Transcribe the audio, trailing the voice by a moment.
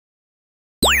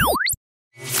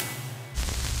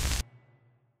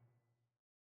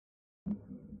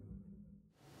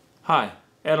Hi,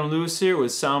 Adam Lewis here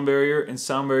with Sound Barrier and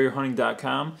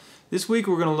SoundBarrierHunting.com. This week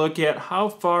we're going to look at how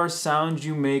far sounds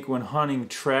you make when hunting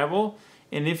travel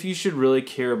and if you should really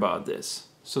care about this.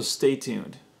 So stay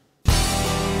tuned.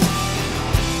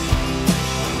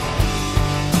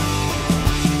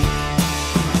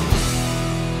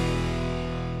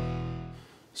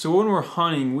 So when we're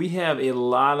hunting, we have a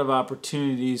lot of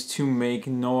opportunities to make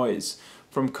noise.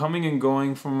 From coming and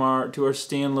going from our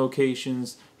stand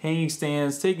locations, hanging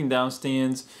stands, taking down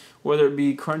stands, whether it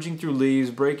be crunching through leaves,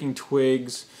 breaking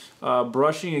twigs,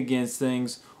 brushing against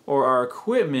things, or our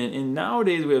equipment. And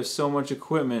nowadays we have so much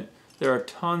equipment, there are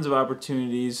tons of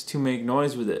opportunities to make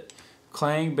noise with it.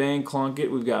 Clang, bang, clunk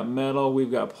it, we've got metal,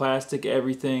 we've got plastic,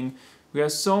 everything. We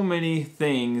have so many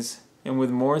things, and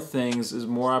with more things is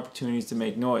more opportunities to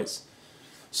make noise.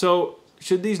 So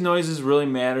should these noises really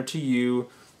matter to you?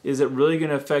 Is it really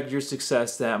going to affect your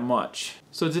success that much?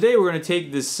 So today we're going to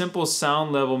take this simple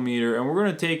sound level meter and we're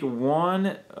going to take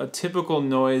a typical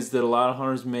noise that a lot of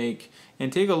hunters make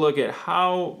and take a look at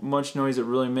how much noise it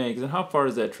really makes and how far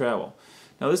does that travel.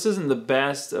 Now this isn't the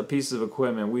best piece of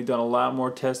equipment. We've done a lot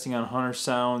more testing on hunter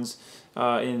sounds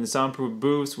in soundproof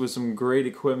booths with some great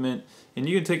equipment, and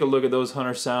you can take a look at those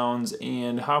hunter sounds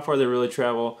and how far they really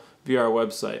travel via our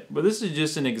website. But this is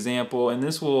just an example, and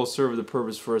this will serve the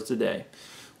purpose for us today.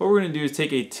 What we're going to do is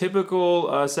take a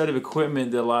typical set of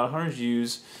equipment that a lot of hunters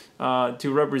use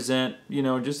to represent,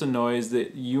 just a noise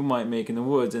that you might make in the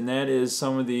woods, and that is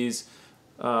some of these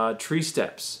tree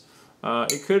steps.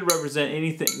 It could represent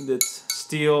anything that's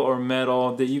steel or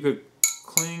metal that you could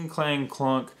cling, clang,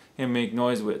 clunk, and make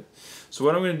noise with. So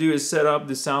what I'm going to do is set up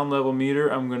the sound level meter.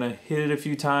 I'm going to hit it a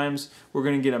few times. We're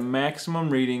going to get a maximum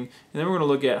reading, and then we're going to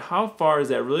look at how far is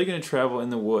that really going to travel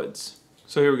in the woods.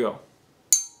 So here we go.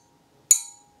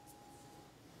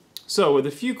 So with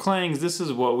a few clangs, this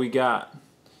is what we got.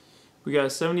 We got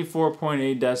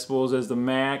 74.8 decibels as the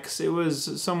max. It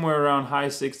was somewhere around high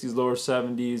 60s, lower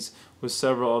 70s with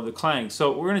several of the clangs.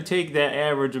 So we're going to take that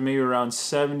average of maybe around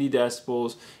 70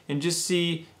 decibels and just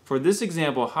see, for this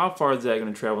example, how far is that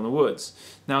going to travel in the woods.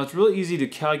 Now it's really easy to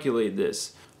calculate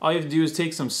this. All you have to do is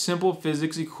take some simple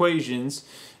physics equations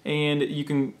and you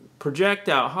can project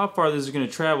out how far this is going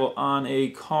to travel on a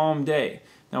calm day.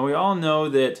 Now we all know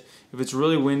that if it's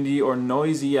really windy or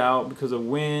noisy out because of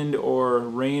wind or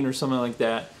rain or something like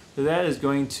that, that is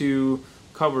going to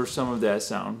cover some of that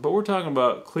sound. But we're talking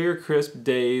about clear, crisp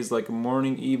days like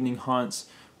morning, evening hunts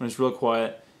when it's real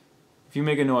quiet. If you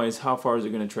make a noise, how far is it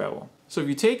going to travel? So if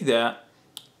you take that,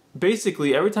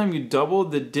 basically every time you double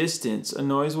the distance, a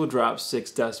noise will drop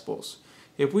 6 decibels.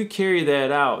 If we carry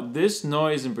that out, this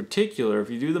noise in particular, if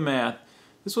you do the math,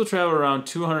 this will travel around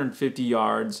 250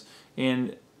 yards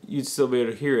and you'd still be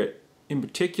able to hear it. In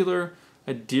particular,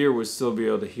 a deer would still be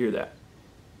able to hear that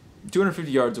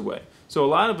 250 yards away. So a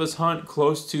lot of us hunt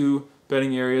close to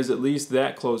bedding areas, at least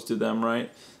that close to them,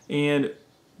 right? And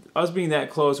us being that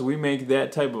close, we make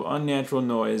that type of unnatural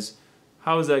noise.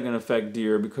 How is that going to affect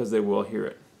deer? Because they will hear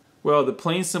it. Well, the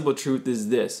plain simple truth is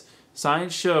this.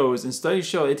 Science shows and studies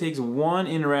show it takes one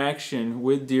interaction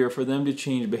with deer for them to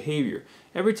change behavior.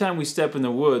 Every time we step in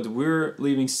the woods, we're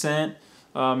leaving scent,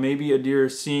 maybe a deer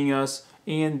is seeing us,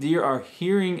 and deer are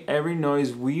hearing every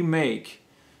noise we make,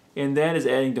 and that is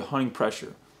adding to hunting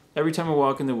pressure. Every time we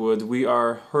walk in the woods, we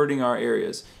are hurting our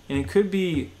areas, and it could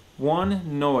be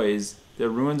one noise that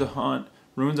ruins a hunt,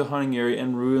 ruins a hunting area,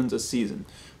 and ruins a season.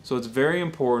 So it's very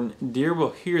important. Deer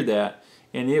will hear that,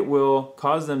 and it will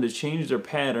cause them to change their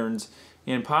patterns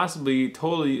and possibly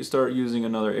totally start using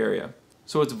another area.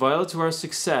 So it's vital to our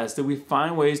success that we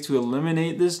find ways to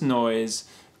eliminate this noise,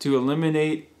 to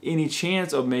eliminate any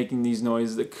chance of making these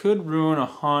noises that could ruin a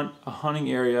hunt, a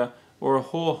hunting area, or a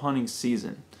whole hunting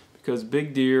season. Because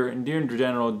big deer and deer in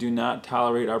general do not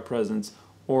tolerate our presence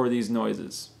or these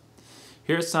noises.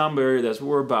 Here at Sound Barrier, that's what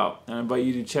we're about. And I invite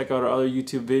you to check out our other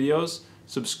YouTube videos,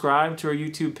 subscribe to our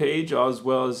YouTube page as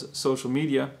well as social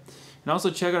media, and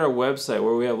also check out our website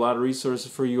where we have a lot of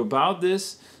resources for you about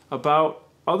this, about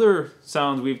other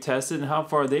sounds we've tested and how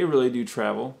far they really do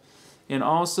travel. And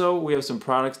also, we have some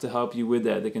products to help you with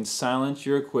that can silence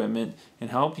your equipment and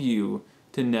help you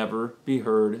to never be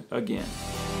heard again.